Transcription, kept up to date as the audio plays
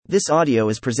This audio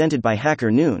is presented by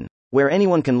Hacker Noon, where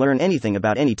anyone can learn anything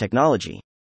about any technology.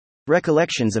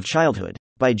 Recollections of Childhood,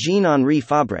 by Jean-Henri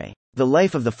Fabre, The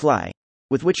Life of the Fly,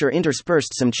 with which are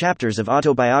interspersed some chapters of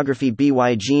autobiography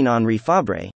by Jean-Henri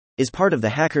Fabre, is part of the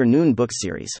Hacker Noon book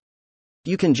series.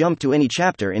 You can jump to any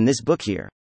chapter in this book here.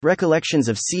 Recollections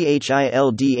of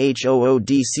Childhood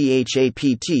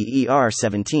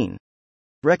 17.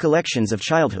 Recollections of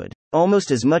Childhood.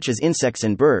 Almost as much as insects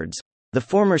and birds, the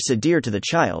former so dear to the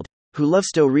child, who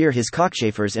loves to rear his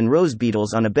cockchafers and rose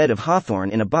beetles on a bed of hawthorn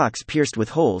in a box pierced with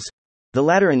holes, the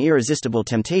latter an irresistible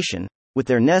temptation, with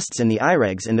their nests and the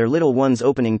iregs and their little ones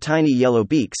opening tiny yellow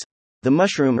beaks. The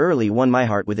mushroom early won my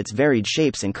heart with its varied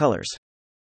shapes and colors.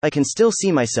 I can still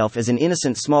see myself as an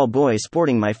innocent small boy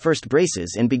sporting my first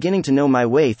braces and beginning to know my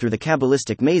way through the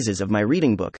Kabbalistic mazes of my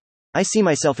reading book. I see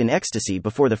myself in ecstasy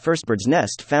before the first bird's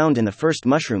nest found and the first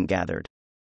mushroom gathered.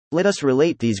 Let us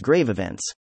relate these grave events.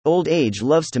 Old age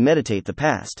loves to meditate the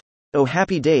past. O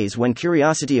happy days when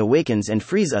curiosity awakens and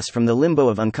frees us from the limbo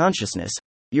of unconsciousness,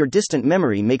 your distant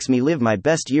memory makes me live my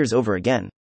best years over again.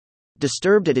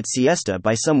 Disturbed at its siesta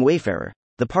by some wayfarer,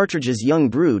 the partridge's young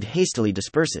brood hastily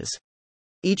disperses.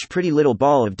 Each pretty little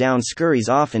ball of down scurries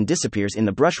off and disappears in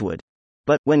the brushwood.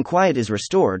 But, when quiet is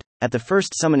restored, at the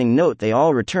first summoning note they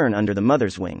all return under the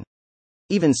mother's wing.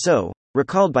 Even so,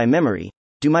 recalled by memory,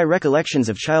 do my recollections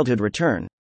of childhood return,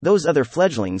 those other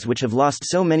fledglings which have lost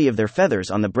so many of their feathers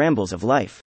on the brambles of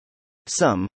life.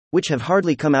 Some, which have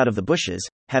hardly come out of the bushes,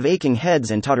 have aching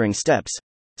heads and tottering steps.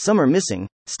 Some are missing,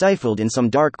 stifled in some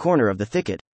dark corner of the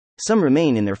thicket. Some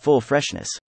remain in their full freshness.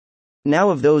 Now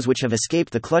of those which have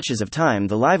escaped the clutches of time,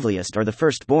 the liveliest are the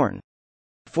firstborn.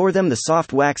 For them the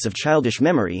soft wax of childish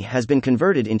memory has been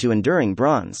converted into enduring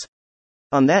bronze.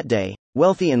 On that day,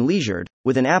 wealthy and leisured,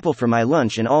 with an apple for my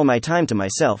lunch and all my time to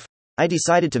myself, I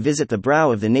decided to visit the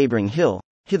brow of the neighboring hill,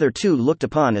 hitherto looked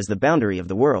upon as the boundary of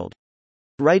the world.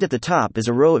 Right at the top is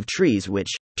a row of trees which,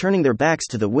 turning their backs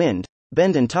to the wind,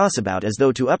 bend and toss about as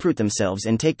though to uproot themselves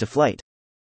and take to flight.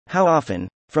 How often,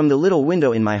 from the little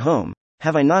window in my home,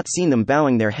 have I not seen them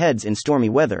bowing their heads in stormy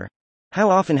weather? How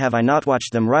often have I not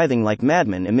watched them writhing like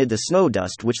madmen amid the snow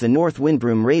dust which the north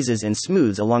windbroom raises and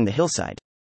smooths along the hillside?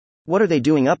 What are they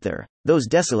doing up there, those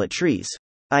desolate trees?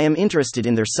 I am interested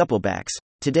in their supple backs,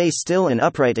 today still and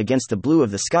upright against the blue of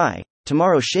the sky,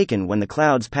 tomorrow shaken when the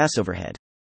clouds pass overhead.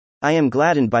 I am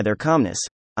gladdened by their calmness,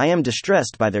 I am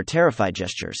distressed by their terrified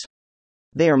gestures.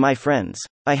 They are my friends.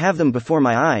 I have them before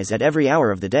my eyes at every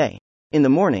hour of the day. In the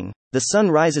morning, the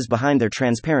sun rises behind their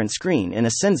transparent screen and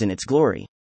ascends in its glory.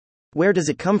 Where does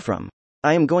it come from?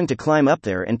 I am going to climb up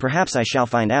there and perhaps I shall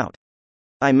find out.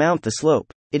 I mount the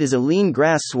slope. It is a lean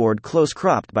grass sward close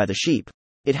cropped by the sheep.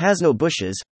 It has no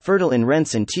bushes, fertile in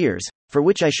rents and tears, for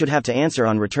which I should have to answer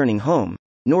on returning home,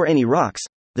 nor any rocks,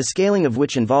 the scaling of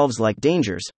which involves like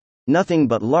dangers, nothing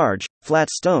but large, flat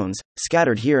stones,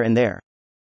 scattered here and there.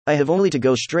 I have only to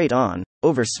go straight on,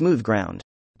 over smooth ground.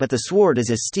 But the sward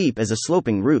is as steep as a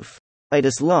sloping roof. It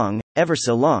is long, ever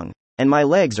so long, and my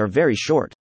legs are very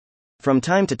short. From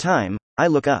time to time, I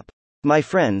look up. My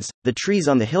friends, the trees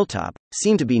on the hilltop,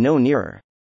 seem to be no nearer.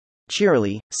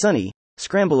 Cheerily, Sonny,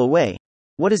 scramble away.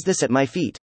 What is this at my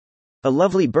feet? A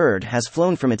lovely bird has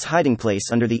flown from its hiding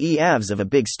place under the eaves of a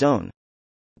big stone.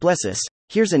 Bless us,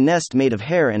 here's a nest made of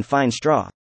hair and fine straw.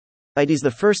 It is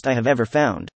the first I have ever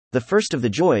found, the first of the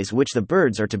joys which the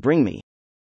birds are to bring me.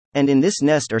 And in this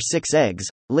nest are 6 eggs,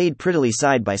 laid prettily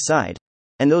side by side,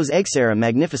 and those eggs are a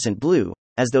magnificent blue,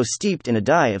 as though steeped in a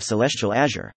dye of celestial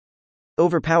azure.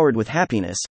 Overpowered with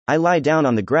happiness, I lie down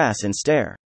on the grass and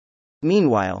stare.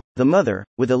 Meanwhile, the mother,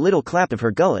 with a little clap of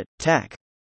her gullet, tack,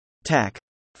 tack,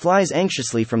 flies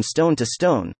anxiously from stone to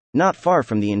stone, not far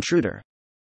from the intruder.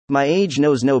 My age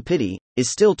knows no pity,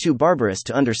 is still too barbarous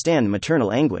to understand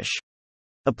maternal anguish.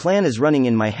 A plan is running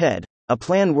in my head, a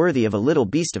plan worthy of a little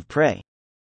beast of prey.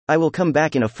 I will come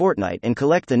back in a fortnight and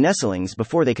collect the nestlings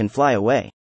before they can fly away.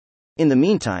 In the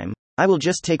meantime, I will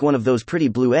just take one of those pretty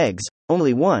blue eggs,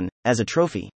 only one, as a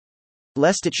trophy.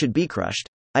 Lest it should be crushed,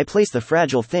 I place the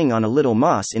fragile thing on a little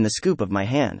moss in the scoop of my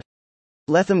hand.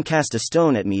 Let them cast a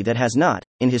stone at me that has not,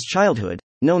 in his childhood,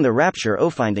 known the rapture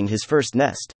of finding his first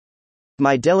nest.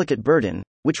 My delicate burden,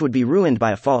 which would be ruined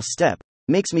by a false step,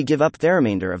 makes me give up the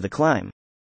remainder of the climb.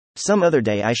 Some other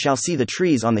day I shall see the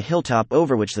trees on the hilltop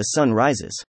over which the sun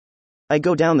rises. I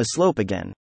go down the slope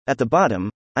again. At the bottom,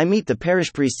 I meet the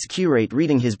parish priest's curate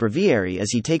reading his breviary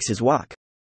as he takes his walk.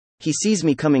 He sees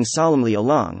me coming solemnly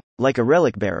along, like a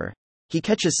relic bearer. He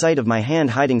catches sight of my hand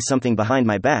hiding something behind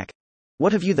my back.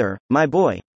 What have you there, my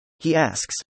boy? He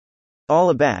asks. All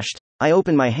abashed, I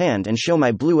open my hand and show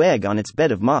my blue egg on its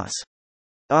bed of moss.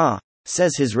 Ah,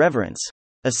 says his reverence.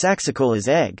 A Saxicola's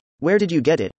egg. Where did you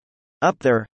get it? Up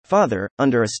there, father,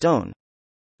 under a stone.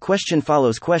 Question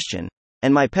follows question,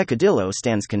 and my peccadillo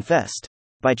stands confessed.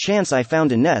 By chance I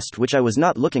found a nest which I was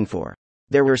not looking for.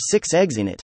 There were 6 eggs in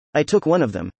it. I took one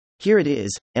of them. Here it is,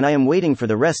 and I am waiting for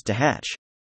the rest to hatch.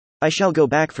 I shall go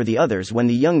back for the others when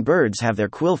the young birds have their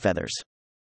quill feathers.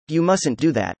 You mustn't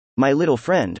do that, my little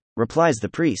friend, replies the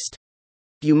priest.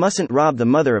 You mustn't rob the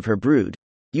mother of her brood.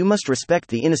 You must respect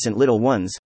the innocent little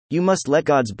ones. You must let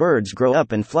God's birds grow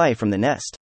up and fly from the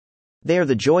nest. They are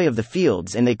the joy of the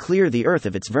fields and they clear the earth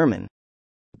of its vermin.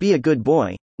 Be a good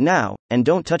boy, now, and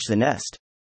don't touch the nest.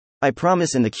 I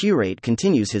promise. And the curate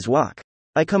continues his walk.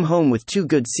 I come home with 2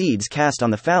 good seeds cast on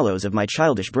the fallows of my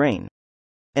childish brain.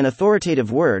 An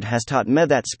authoritative word has taught me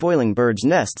that spoiling birds'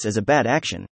 nests is a bad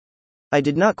action. I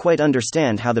did not quite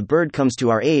understand how the bird comes to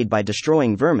our aid by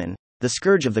destroying vermin, the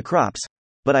scourge of the crops,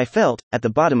 but I felt, at the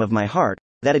bottom of my heart,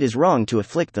 that it is wrong to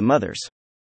afflict the mothers.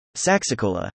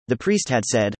 Saxicola, the priest had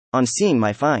said, on seeing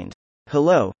my find.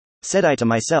 Hello, said I to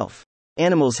myself.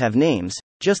 Animals have names,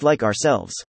 just like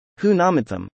ourselves. Who named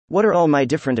them? What are all my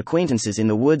different acquaintances in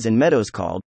the woods and meadows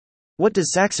called? What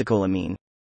does Saxicola mean?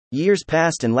 Years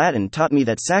past and Latin taught me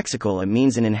that Saxicola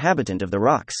means an inhabitant of the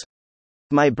rocks.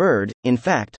 My bird, in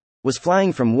fact, was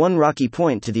flying from one rocky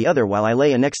point to the other while I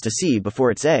lay in ecstasy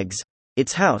before its eggs.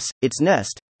 Its house, its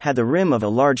nest, had the rim of a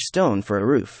large stone for a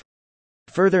roof.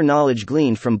 Further knowledge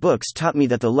gleaned from books taught me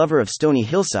that the lover of stony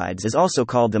hillsides is also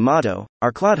called the motto,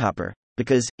 or clodhopper,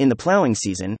 because, in the plowing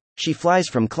season, she flies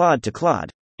from clod to clod,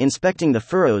 inspecting the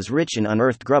furrows rich in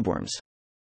unearthed grubworms.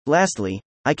 Lastly,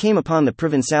 I came upon the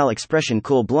Provençal expression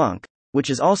col blanc, which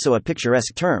is also a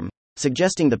picturesque term,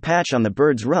 suggesting the patch on the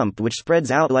bird's rump which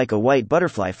spreads out like a white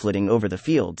butterfly flitting over the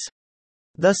fields.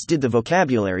 Thus did the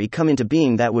vocabulary come into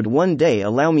being that would one day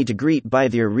allow me to greet by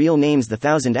their real names the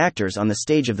 1,000 actors on the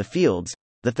stage of the fields,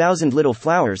 the 1,000 little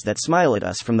flowers that smile at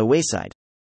us from the wayside.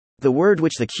 The word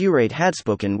which the curate had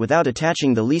spoken without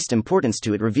attaching the least importance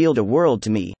to it revealed a world to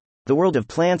me, the world of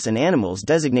plants and animals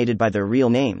designated by their real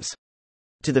names.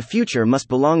 To the future must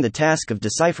belong the task of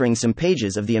deciphering some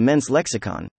pages of the immense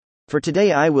lexicon. For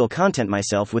today I will content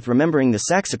myself with remembering the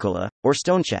Saxicola, or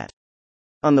stonechat.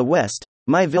 On the west,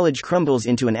 my village crumbles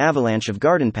into an avalanche of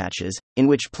garden patches, in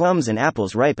which plums and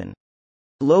apples ripen.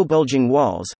 Low bulging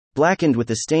walls, blackened with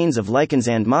the stains of lichens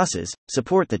and mosses,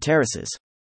 support the terraces.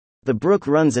 The brook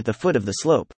runs at the foot of the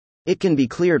slope. It can be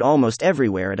cleared almost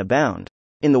everywhere at a bound.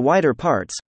 In the wider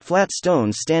parts, flat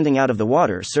stones standing out of the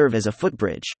water serve as a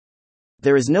footbridge.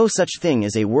 There is no such thing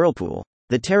as a whirlpool,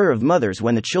 the terror of mothers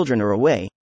when the children are away.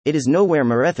 It is nowhere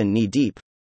marathon knee-deep.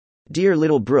 Dear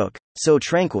little brook, so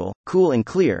tranquil, cool and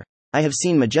clear, I have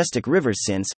seen majestic rivers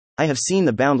since, I have seen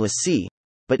the boundless sea,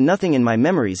 but nothing in my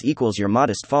memories equals your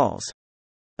modest falls.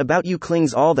 About you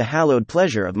clings all the hallowed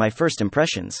pleasure of my first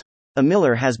impressions. A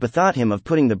miller has bethought him of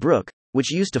putting the brook,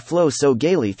 which used to flow so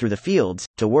gaily through the fields,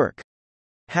 to work.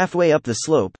 Halfway up the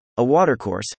slope, a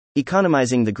watercourse,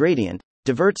 economizing the gradient,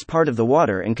 diverts part of the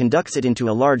water and conducts it into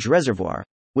a large reservoir,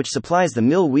 which supplies the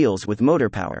mill wheels with motor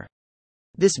power.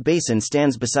 This basin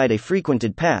stands beside a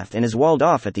frequented path and is walled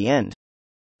off at the end.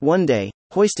 One day,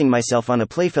 hoisting myself on a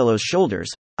playfellow's shoulders,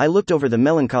 I looked over the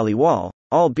melancholy wall,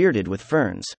 all bearded with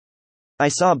ferns. I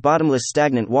saw bottomless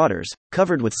stagnant waters,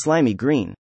 covered with slimy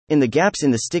green. In the gaps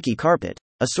in the sticky carpet,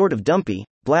 a sort of dumpy,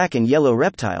 black and yellow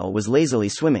reptile was lazily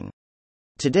swimming.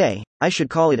 Today, I should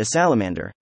call it a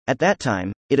salamander. At that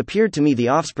time, it appeared to me the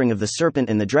offspring of the serpent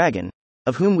and the dragon,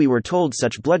 of whom we were told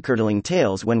such blood-curdling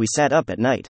tales when we sat up at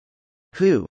night.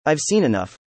 I've seen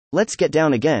enough. Let's get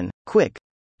down again, quick.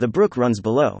 The brook runs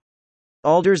below.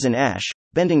 Alders and ash,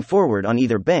 bending forward on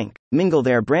either bank, mingle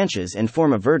their branches and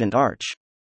form a verdant arch.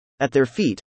 At their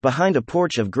feet, behind a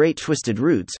porch of great twisted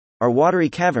roots, are watery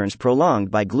caverns prolonged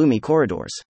by gloomy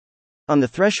corridors. On the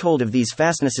threshold of these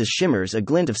fastnesses shimmers a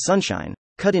glint of sunshine,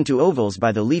 cut into ovals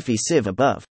by the leafy sieve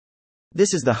above.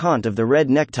 This is the haunt of the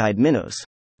red-necktied minnows.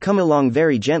 Come along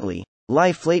very gently,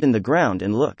 lie flat in the ground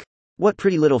and look. What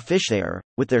pretty little fish they are,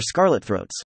 with their scarlet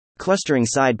throats. Clustering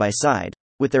side by side,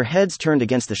 with their heads turned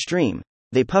against the stream,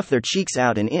 they puff their cheeks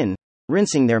out and in,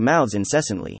 rinsing their mouths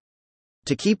incessantly.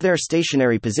 To keep their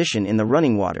stationary position in the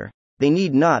running water, they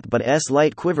need not but a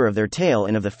light quiver of their tail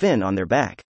and of the fin on their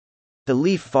back. The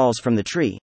leaf falls from the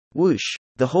tree. Whoosh,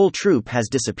 the whole troop has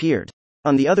disappeared.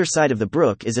 On the other side of the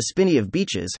brook is a spinney of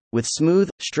beeches, with smooth,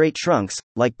 straight trunks,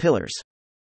 like pillars.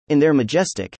 In their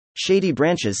majestic, shady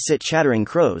branches sit chattering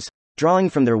crows,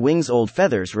 drawing from their wings old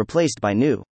feathers replaced by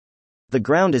new. The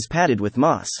ground is padded with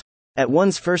moss. At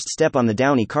one's first step on the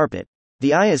downy carpet,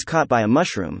 the eye is caught by a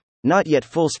mushroom, not yet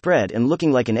full spread and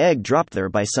looking like an egg dropped there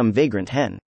by some vagrant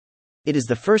hen. It is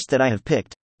the first that I have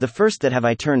picked, The first that have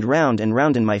I turned round and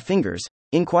round in my fingers,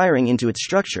 inquiring into its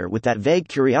structure with that vague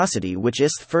curiosity which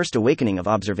is the first awakening of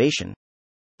observation.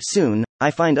 Soon,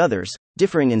 I find others,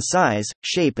 differing in size,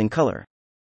 shape and color.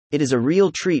 It is a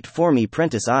real treat for me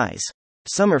prentice eyes.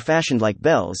 Some are fashioned like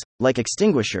bells, like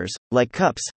extinguishers, like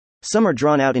cups. Some are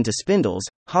drawn out into spindles,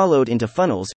 hollowed into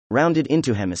funnels, rounded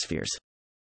into hemispheres.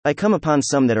 I come upon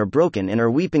some that are broken and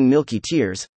are weeping milky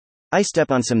tears. I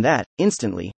step on some that,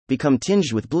 instantly, become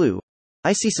tinged with blue.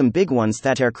 I see some big ones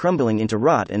that are crumbling into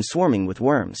rot and swarming with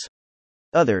worms.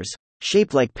 Others,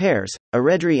 shaped like pears, are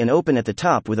redry and open at the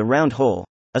top with a round hole,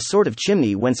 a sort of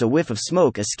chimney whence a whiff of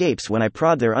smoke escapes when I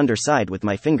prod their underside with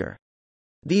my finger.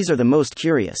 These are the most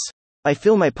curious. I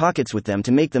fill my pockets with them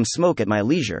to make them smoke at my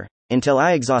leisure, until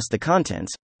I exhaust the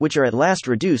contents, which are at last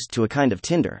reduced to a kind of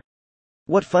tinder.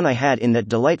 What fun I had in that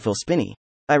delightful spinney!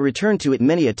 I returned to it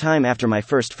many a time after my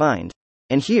first find.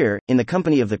 And here, in the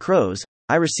company of the crows,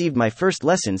 I received my first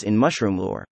lessons in mushroom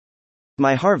lore.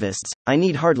 My harvests, I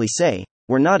need hardly say,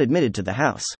 were not admitted to the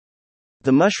house.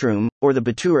 The mushroom, or the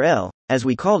batur as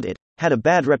we called it, had a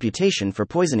bad reputation for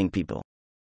poisoning people.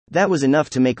 That was enough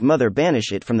to make mother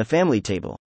banish it from the family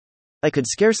table. I could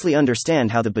scarcely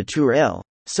understand how the batur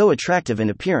so attractive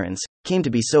in appearance, came to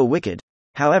be so wicked.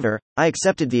 However, I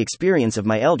accepted the experience of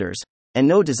my elders, and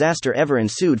no disaster ever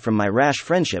ensued from my rash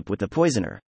friendship with the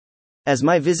poisoner. As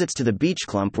my visits to the beech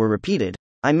clump were repeated,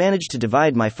 I managed to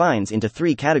divide my finds into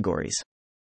 3 categories.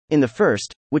 In the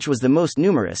first, which was the most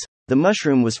numerous, the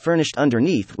mushroom was furnished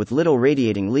underneath with little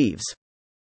radiating leaves.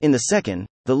 In the second,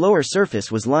 the lower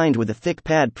surface was lined with a thick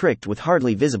pad pricked with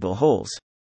hardly visible holes.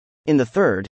 In the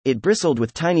third, it bristled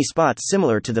with tiny spots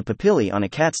similar to the papillae on a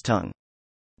cat's tongue.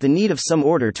 The need of some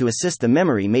order to assist the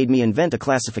memory made me invent a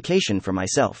classification for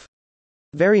myself.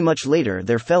 Very much later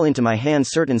there fell into my hands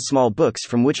certain small books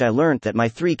from which I learnt that my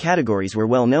 3 categories were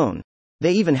well known.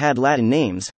 They even had Latin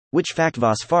names, which fact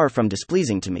was far from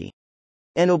displeasing to me.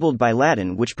 Ennobled by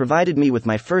Latin, which provided me with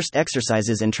my first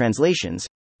exercises and translations,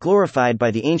 glorified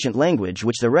by the ancient language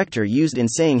which the rector used in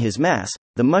saying his mass,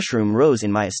 the mushroom rose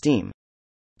in my esteem.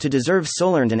 To deserve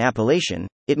so learned an appellation,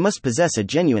 it must possess a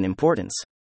genuine importance.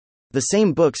 The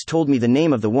same books told me the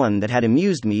name of the one that had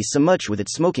amused me so much with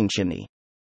its smoking chimney.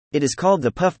 It is called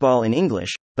the puffball in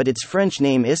English, but its French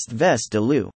name is ves de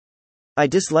loup. I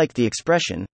disliked the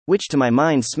expression, which to my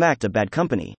mind smacked of bad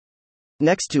company.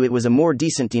 Next to it was a more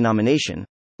decent denomination,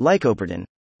 lycoperdon,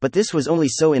 but this was only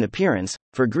so in appearance,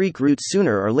 for Greek roots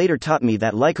sooner or later taught me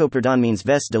that lycoperdon means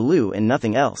ves de loup and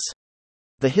nothing else.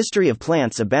 The history of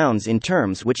plants abounds in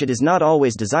terms which it is not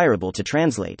always desirable to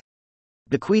translate.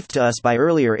 Bequeathed to us by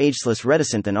earlier ageless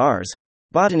reticent than ours,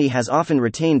 botany has often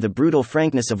retained the brutal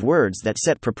frankness of words that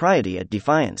set propriety at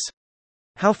defiance.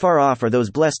 How far off are those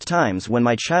blessed times when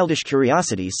my childish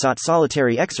curiosity sought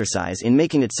solitary exercise in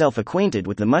making itself acquainted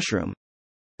with the mushroom?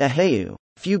 Aheu,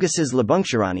 fugaces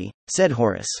labuncturani, said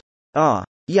Horace. Ah,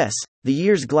 yes, the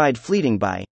years glide fleeting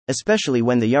by, especially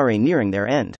when they are nearing their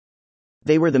end.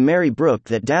 They were the merry brook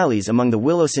that dallies among the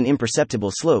willows and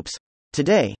imperceptible slopes.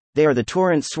 Today, they are the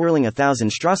torrent swirling 1,000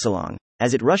 strass along,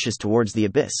 as it rushes towards the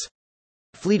abyss.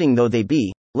 Fleeting though they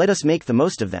be, let us make the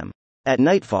most of them. At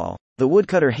nightfall, the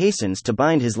woodcutter hastens to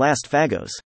bind his last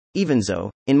fagos. Even so,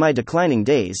 in my declining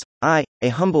days, I, a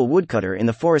humble woodcutter in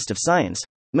the forest of science,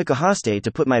 make a haste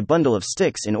to put my bundle of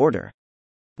sticks in order.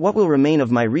 What will remain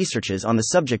of my researches on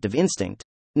the subject of instinct?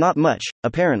 Not much,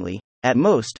 apparently. At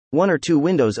most, 1 or 2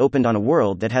 windows opened on a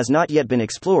world that has not yet been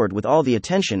explored with all the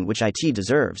attention which it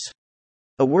deserves.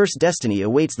 A worse destiny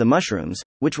awaits the mushrooms,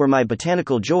 which were my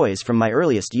botanical joys from my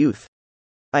earliest youth.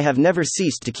 I have never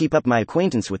ceased to keep up my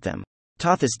acquaintance with them.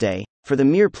 To this day, for the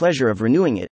mere pleasure of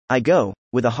renewing it, I go,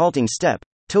 with a halting step,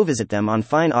 to visit them on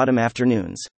fine autumn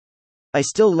afternoons. I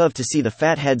still love to see the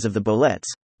fat heads of the boletes,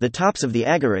 the tops of the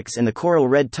agarics and the coral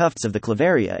red tufts of the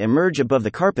clavaria emerge above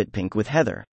the carpet pink with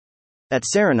heather. At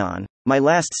Saranon, my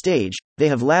last stage, they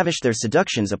have lavished their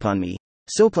seductions upon me,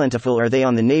 so plentiful are they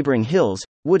on the neighboring hills,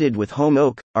 wooded with holm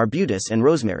oak, arbutus and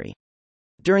rosemary.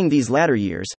 During these latter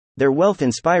years, their wealth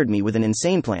inspired me with an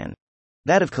insane plan.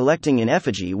 That of collecting in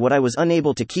effigy what I was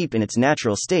unable to keep in its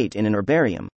natural state in an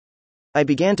herbarium. I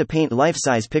began to paint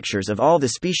life-size pictures of all the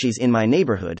species in my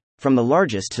neighborhood, from the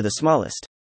largest to the smallest.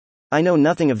 I know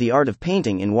nothing of the art of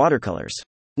painting in watercolors.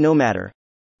 No matter.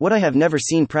 What I have never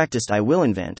seen practiced I will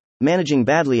invent, managing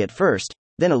badly at first,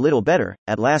 then a little better,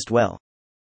 at last well.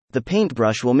 The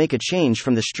paintbrush will make a change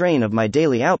from the strain of my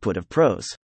daily output of prose.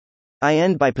 I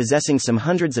end by possessing some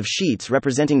hundreds of sheets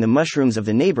representing the mushrooms of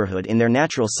the neighborhood in their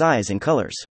natural size and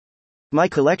colors. My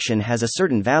collection has a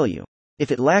certain value.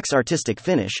 If it lacks artistic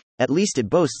finish, at least it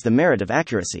boasts the merit of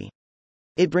accuracy.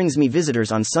 It brings me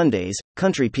visitors on Sundays,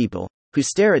 country people, who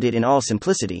stare at it in all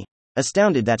simplicity,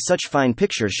 astounded that such fine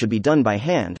pictures should be done by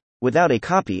hand, without a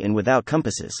copy and without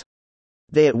compasses.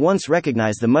 They at once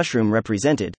recognize the mushroom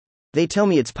represented. They tell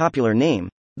me its popular name,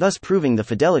 thus proving the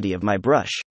fidelity of my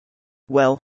brush.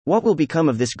 Well, what will become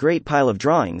of this great pile of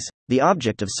drawings, the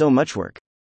object of so much work?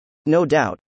 No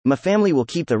doubt, my family will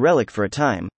keep the relic for a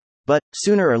time, but,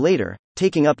 sooner or later,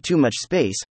 taking up too much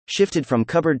space, shifted from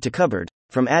cupboard to cupboard,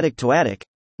 from attic to attic,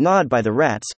 gnawed by the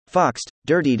rats, foxed,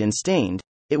 dirtied and stained,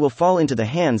 it will fall into the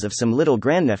hands of some little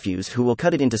grandnephews who will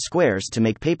cut it into squares to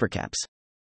make paper caps.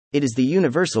 It is the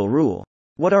universal rule.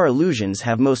 What our illusions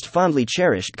have most fondly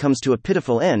cherished comes to a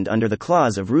pitiful end under the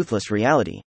claws of ruthless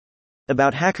reality.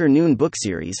 About Hacker Noon book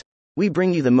series, we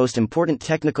bring you the most important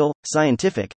technical,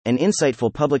 scientific, and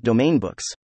insightful public domain books.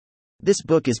 This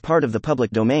book is part of the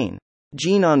public domain.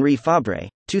 Jean-Henri Fabre,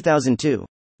 2002.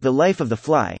 The Life of the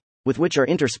Fly, with which are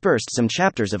interspersed some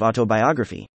chapters of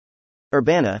autobiography.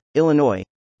 Urbana, Illinois.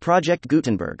 Project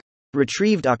Gutenberg.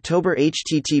 Retrieved October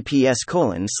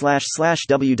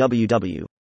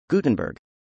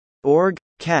https://www.gutenberg.org,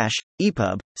 cache,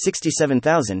 EPUB,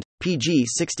 67,000, PG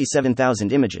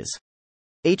 67,000 images.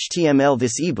 HTML.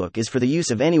 This ebook is for the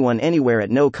use of anyone anywhere at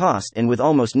no cost and with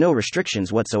almost no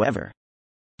restrictions whatsoever.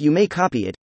 You may copy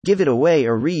it, give it away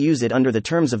or reuse it under the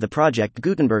terms of the Project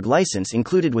Gutenberg license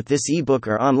included with this ebook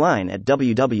or online at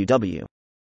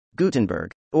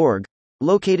www.gutenberg.org,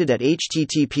 located at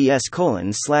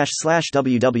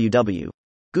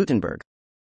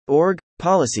https://www.gutenberg.org,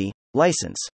 policy,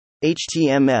 license,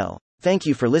 HTML. Thank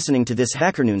you for listening to this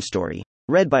HackerNoon story,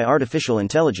 read by Artificial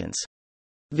Intelligence.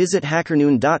 Visit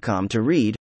hackernoon.com to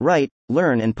read, write,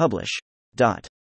 learn and publish.